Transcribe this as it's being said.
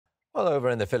Well, over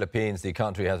in the Philippines, the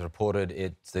country has reported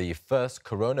it's the first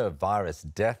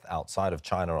coronavirus death outside of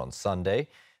China on Sunday.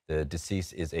 The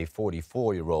deceased is a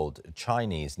 44-year-old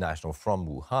Chinese national from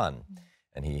Wuhan,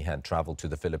 and he had traveled to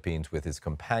the Philippines with his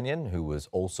companion, who was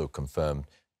also confirmed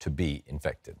to be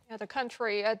infected. Yeah, the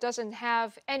country doesn't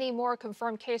have any more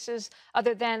confirmed cases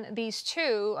other than these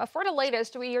two. For the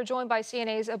latest, we are joined by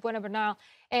CNA's Buena Bernal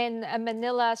in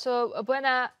Manila. So,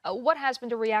 Buena, what has been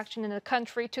the reaction in the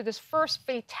country to this first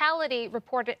fatality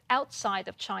reported outside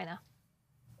of China?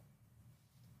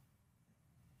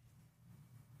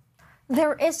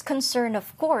 There is concern,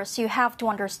 of course. You have to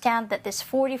understand that this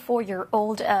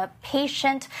 44-year-old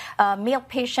patient, male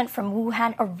patient from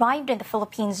Wuhan, arrived in the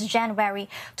Philippines January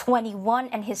 21,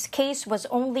 and his case was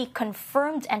only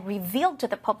confirmed and revealed to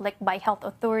the public by health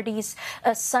authorities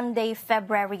Sunday,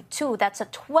 February 2. That's a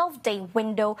 12-day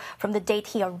window from the date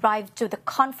he arrived to the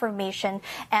confirmation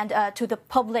and to the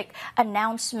public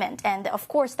announcement. And, of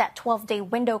course, that 12-day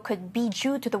window could be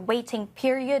due to the waiting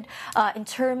period in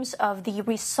terms of the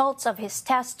results of his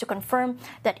test to confirm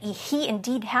that he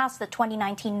indeed has the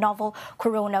 2019 novel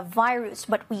coronavirus.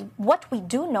 But what we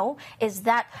do know is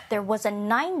that there was a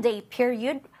 9-day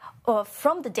period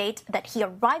from the date that he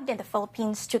arrived in the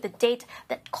Philippines to the date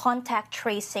that contact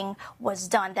tracing was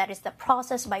done. That is the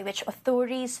process by which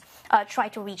authorities try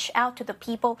to reach out to the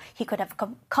people he could have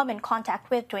come in contact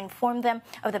with to inform them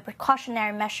of the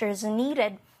precautionary measures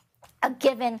needed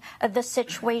given the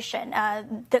situation.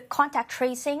 The contact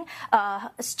tracing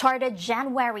started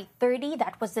January 30.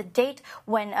 That was the date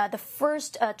when the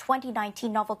first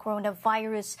 2019 novel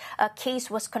coronavirus case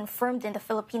was confirmed in the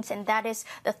Philippines, and that is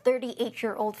the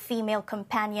 38-year-old female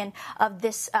companion of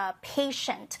this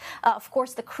patient. Of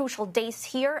course, the crucial days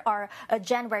here are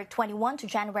January 21 to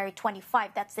January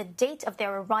 25. That's the date of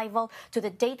their arrival to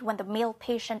the date when the male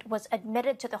patient was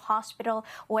admitted to the hospital,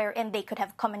 wherein they could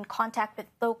have come in contact with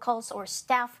locals or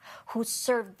staff who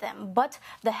served them. But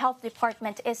the health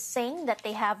department is saying that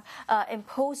they have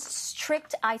imposed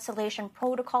strict isolation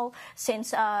protocol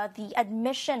since the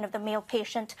admission of the male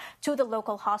patient to the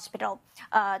local hospital,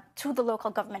 to the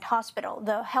local government hospital.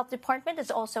 The health department is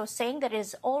also saying that it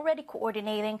is already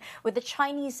coordinating with the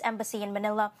Chinese embassy in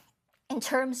Manila in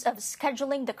terms of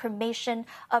scheduling the cremation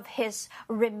of his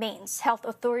remains. Health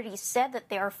authorities said that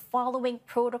they are following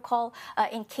protocol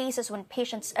in cases when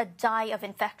patients die of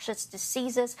infectious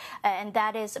diseases, and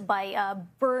that is by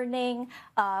burying,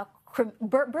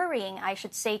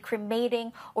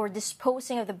 cremating, or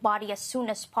disposing of the body as soon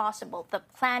as possible. The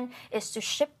plan is to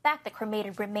ship back the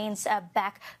cremated remains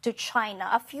back to China.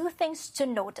 A few things to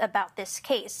note about this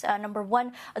case. Number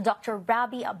one, Dr.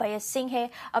 Rabi Abayasinghe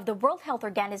of the World Health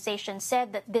Organization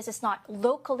said that this is not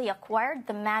locally acquired.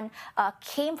 The man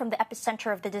came from the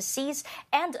epicenter of the disease.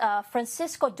 And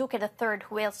Francisco Duque III,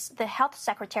 who is the health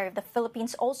secretary of the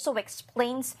Philippines, also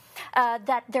explains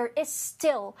that there is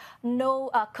still no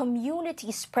community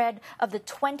spread of the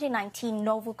 2019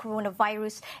 novel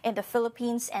coronavirus in the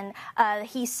Philippines. And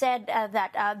he said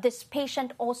that this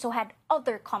patient also had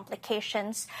other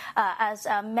complications, as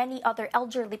many other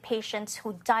elderly patients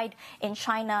who died in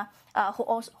China who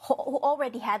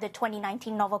already had the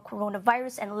 2019 novel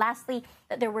coronavirus. And lastly,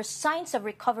 that there were signs of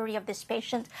recovery of this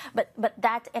patient, but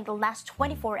that in the last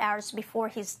 24 hours before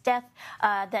his death,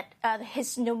 that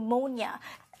his pneumonia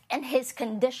and his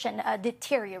condition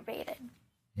deteriorated.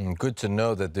 Good to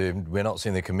know that we're not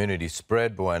seeing the community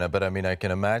spread, Buena, but I mean, I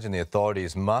can imagine the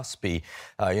authorities must be,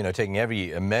 taking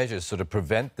every measure to sort of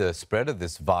prevent the spread of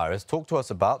this virus. Talk to us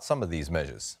about some of these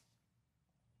measures.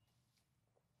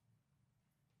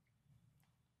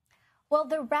 Well,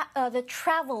 the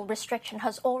travel restriction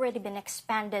has already been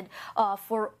expanded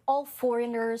for all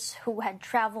foreigners who had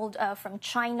traveled from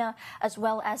China, as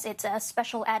well as its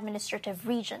special administrative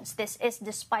regions. This is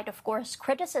despite, of course,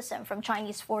 criticism from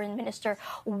Chinese Foreign Minister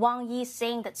Wang Yi,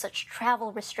 saying that such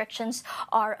travel restrictions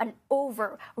are an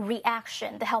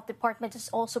overreaction. The health department is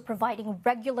also providing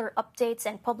regular updates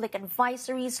and public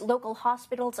advisories. Local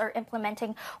hospitals are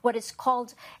implementing what is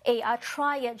called a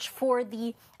triage for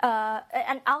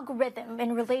an algorithm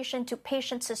in relation to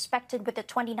patients suspected with the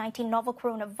 2019 novel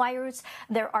coronavirus.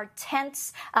 There are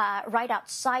tents right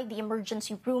outside the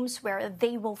emergency rooms where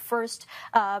they will first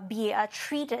be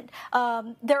treated.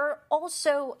 There are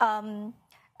also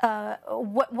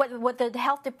what the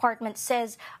health department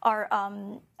says are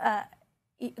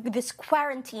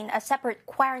quarantine, a separate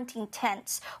quarantine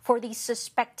tents for these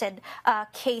suspected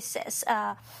cases.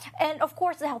 And of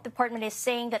course, the health department is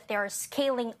saying that they are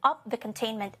scaling up the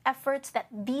containment efforts, that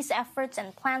these efforts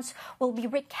and plans will be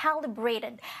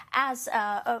recalibrated as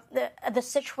the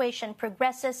situation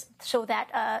progresses, so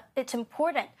that it's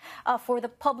important for the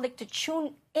public to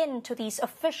tune into these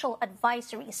official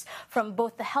advisories from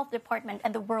both the health department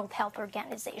and the World Health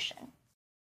Organization.